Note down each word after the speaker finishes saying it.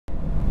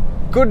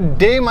Good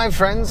day, my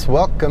friends.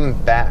 Welcome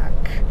back.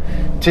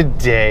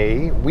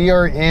 Today we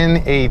are in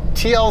a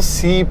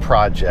TLC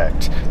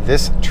project.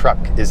 This truck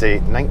is a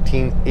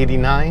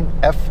 1989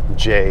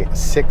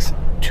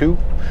 FJ62.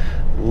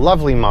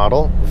 Lovely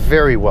model,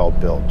 very well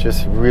built,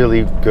 just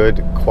really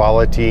good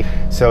quality.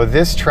 So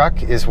this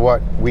truck is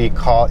what we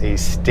call a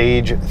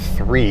stage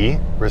 3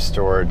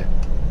 restored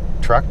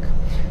truck,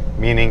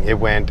 meaning it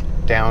went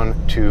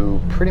down to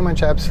pretty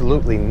much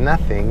absolutely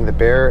nothing, the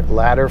bare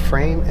ladder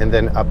frame, and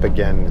then up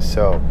again.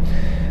 So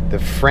the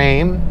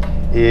frame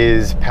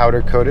is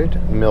powder coated,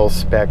 mil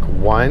spec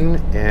 1,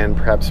 and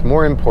perhaps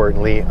more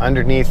importantly,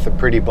 underneath the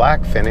pretty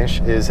black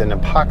finish is an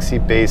epoxy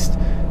based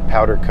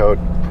powder coat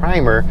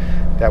primer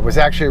that was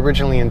actually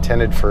originally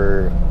intended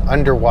for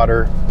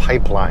underwater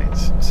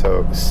pipelines.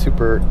 So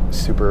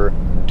super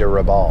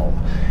durable.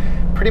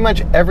 Pretty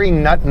much every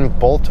nut and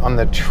bolt on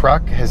the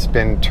truck has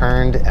been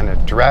turned and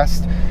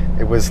addressed.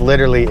 It was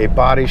literally a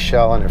body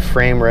shell and a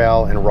frame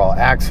rail and raw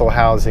axle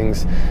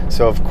housings.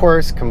 So of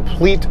course,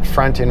 complete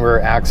front and rear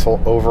axle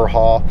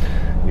overhaul,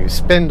 new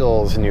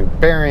spindles, new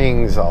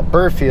bearings, all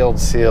Burfield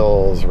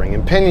seals, ring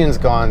and pinions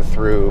gone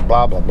through,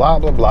 blah, blah, blah,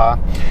 blah, blah.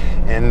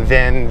 And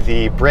then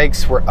the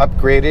brakes were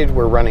upgraded.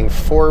 We're running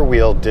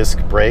 4-wheel disc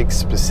brakes,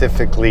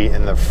 specifically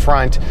in the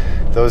front.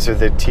 Those are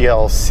the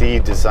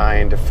TLC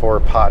designed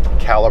 4-pot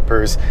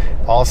calipers,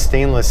 all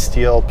stainless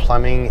steel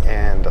plumbing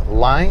and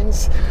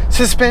lines.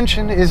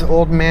 Suspension is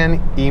Old Man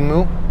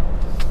Emu.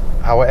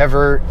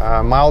 However,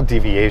 mild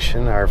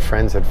deviation, our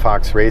friends at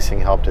Fox Racing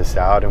helped us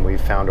out, and we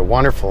found a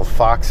wonderful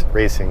Fox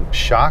Racing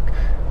shock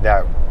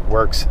that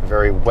works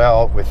very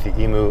well with the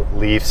Emu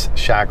leafs,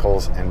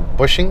 shackles, and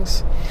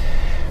bushings.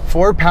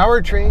 For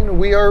powertrain,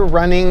 we are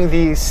running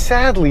the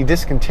sadly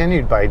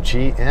discontinued by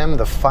GM,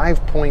 the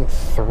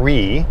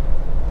 5.3.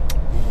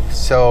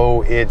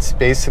 So it's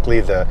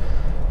basically the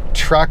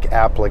truck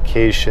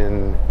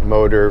application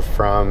motor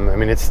from, I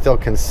mean, it's still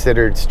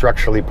considered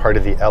structurally part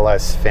of the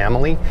LS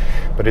family,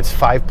 but it's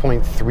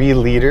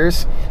 5.3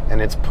 liters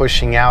and it's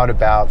pushing out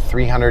about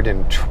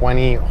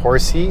 320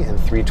 horsey and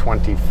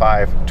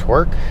 325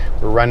 torque.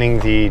 We're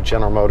running the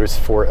General Motors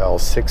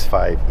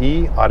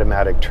 4L65E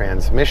automatic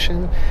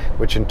transmission,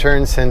 which in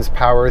turn sends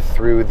power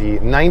through the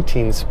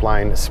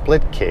 19-spline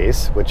split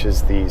case, which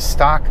is the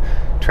stock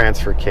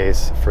transfer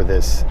case for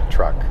this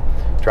truck.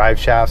 Drive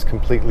shafts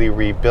completely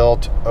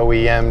rebuilt,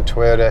 OEM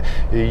Toyota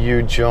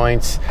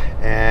U-joints,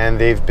 and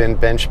they've been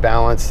bench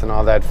balanced and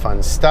all that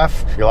fun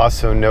stuff. You'll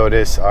also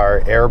notice our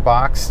air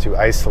box to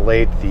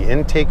isolate the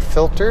intake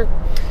filter.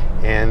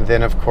 And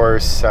then of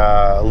course,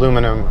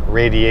 aluminum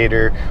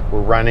radiator.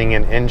 We're running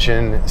an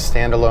engine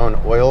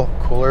standalone oil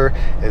cooler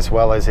as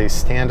well as a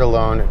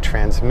standalone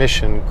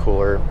transmission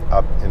cooler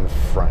up in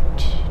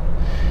front.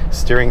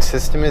 Steering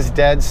system is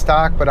dead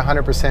stock, but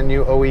 100%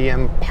 new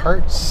OEM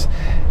parts.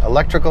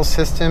 Electrical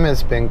system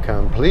has been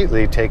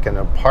completely taken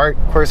apart.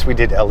 Of course, we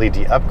did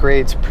LED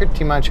upgrades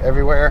pretty much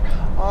everywhere,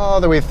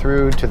 all the way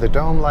through to the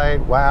dome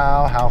light.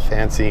 Wow, how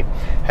fancy.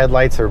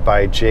 Headlights are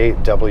by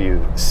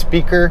JW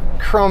Speaker.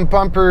 Chrome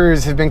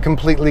bumpers have been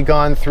completely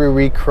gone through,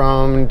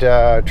 re-chromed,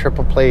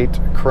 triple plate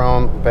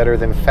chrome, better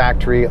than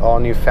factory, all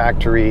new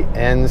factory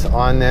ends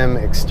on them.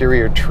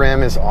 Exterior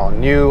trim is all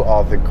new,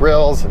 all the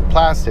grills and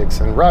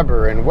plastics and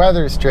rubber and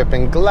weather strip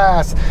and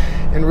glass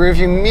and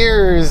rearview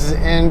mirrors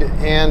and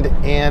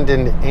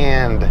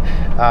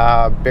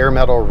bare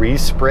metal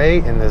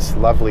respray in this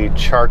lovely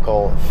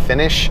charcoal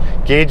finish.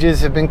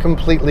 Gauges have been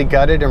completely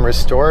gutted and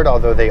restored,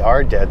 although they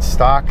are dead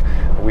stock.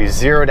 We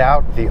zeroed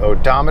out the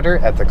odometer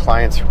at the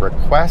client's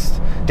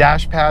request.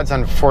 Dash pads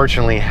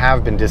unfortunately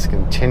have been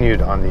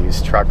discontinued on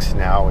these trucks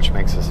now, which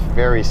makes us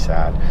very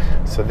sad.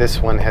 So this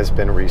one has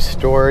been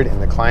restored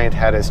and the client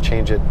had us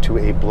change it to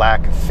a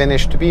black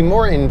finish to be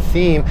more in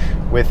theme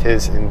with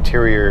his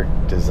interior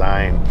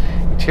design.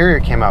 Interior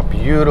came out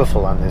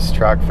beautiful on this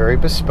truck, very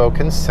bespoke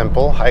and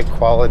simple, high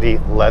quality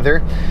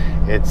leather.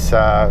 It's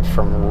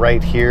from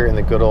right here in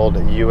the good old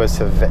US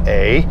of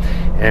A,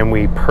 and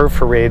we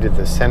perforated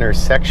the center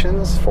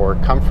sections for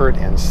comfort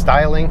and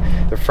styling.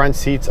 The front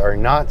seats are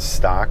not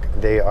stock.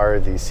 They are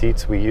the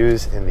seats we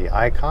use in the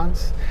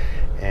Icons,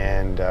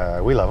 and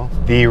we love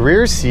them. The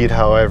rear seat,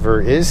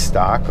 however, is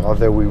stock,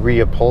 although we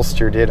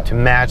reupholstered it to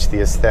match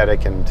the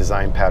aesthetic and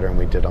design pattern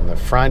we did on the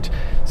front.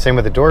 Same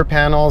with the door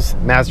panels.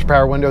 Master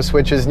power window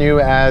switch is new,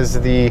 as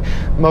the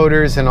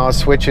motors and all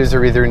switches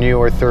are either new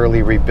or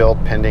thoroughly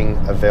rebuilt pending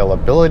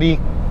availability.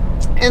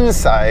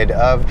 Inside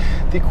of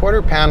the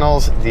quarter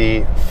panels,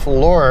 the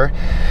floor,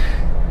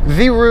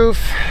 the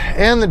roof,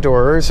 and the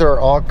doors are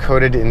all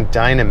coated in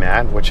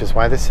Dynamat, which is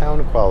why the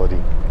sound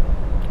quality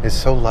is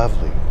so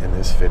lovely in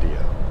this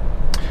video.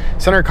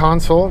 Center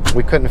console,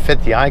 we couldn't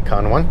fit the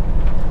Icon one,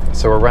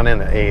 so we're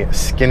running a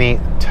skinny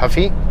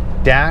Tuffy.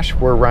 Dash,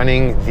 we're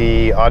running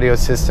the audio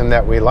system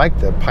that we like,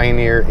 the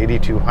Pioneer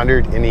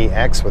 8200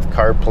 NEX with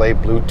CarPlay,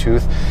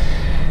 Bluetooth,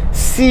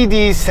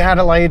 CD,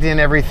 satellite, and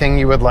everything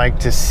you would like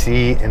to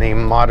see in a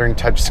modern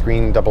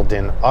touchscreen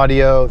double-din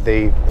audio.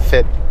 They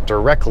fit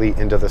directly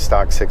into the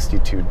stock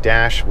 62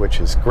 dash, which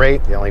is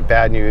great. The only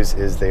bad news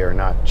is they are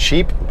not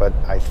cheap, but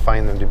I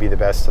find them to be the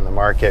best in the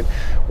market.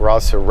 We're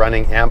also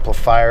running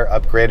amplifier,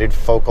 upgraded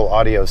focal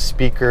audio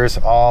speakers,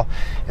 all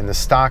in the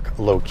stock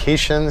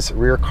locations.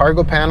 Rear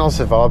cargo panels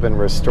have all been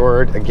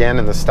restored, again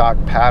in the stock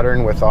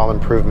pattern with all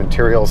improved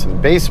materials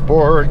and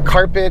baseboard.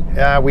 Carpet,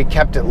 we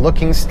kept it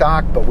looking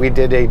stock, but we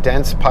did a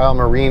dense pile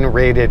marine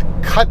rated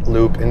cut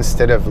loop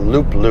instead of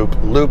loop loop.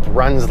 Loop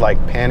runs like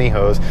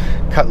pantyhose.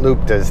 Cut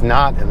loop does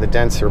not, and the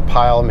denser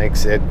pile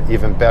makes it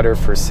even better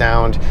for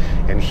sound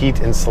and heat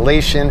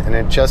insulation, and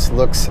it just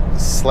looks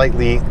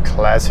slightly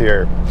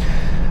classier.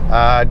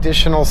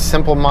 Additional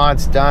simple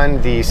mods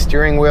done. The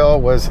steering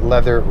wheel was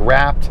leather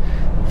wrapped.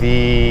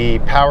 The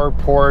power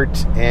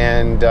port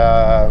and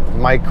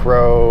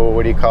micro,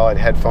 what do you call it,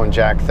 headphone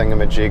jack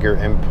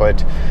thingamajigger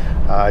input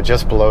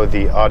just below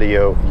the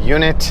audio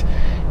unit.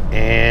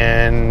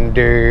 And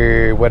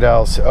what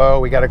else? Oh,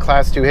 we got a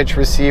class 2 hitch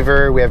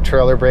receiver. We have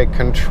trailer brake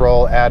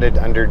control added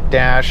under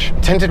dash.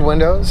 Tinted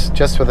windows,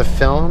 just with a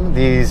film.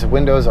 These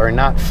windows are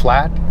not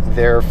flat,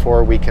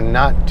 therefore we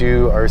cannot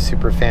do our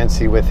super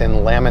fancy within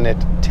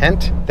laminate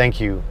tint.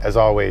 Thank you, as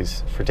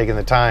always, for taking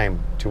the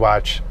time to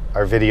watch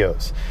our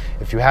videos.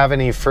 If you have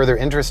any further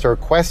interest or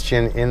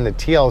question in the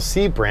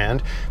TLC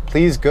brand,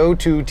 please go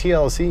to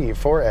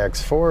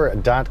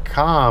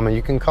tlc4x4.com, and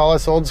you can call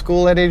us old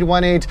school at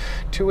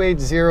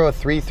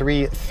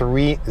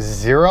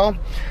 818-280-3330.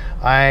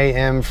 I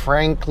am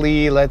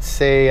frankly, let's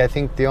say, I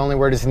think the only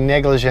word is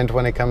negligent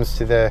when it comes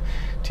to the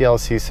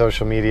TLC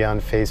social media on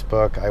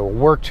Facebook. I will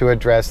work to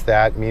address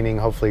that, meaning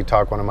hopefully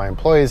talk one of my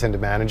employees into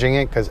managing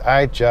it, because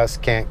I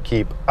just can't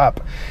keep up.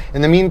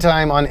 In the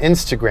meantime, on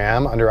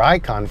Instagram, under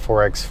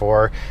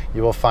icon4x4,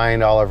 you will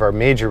find all of our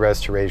major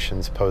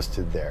restorations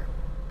posted there.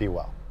 Be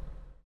well.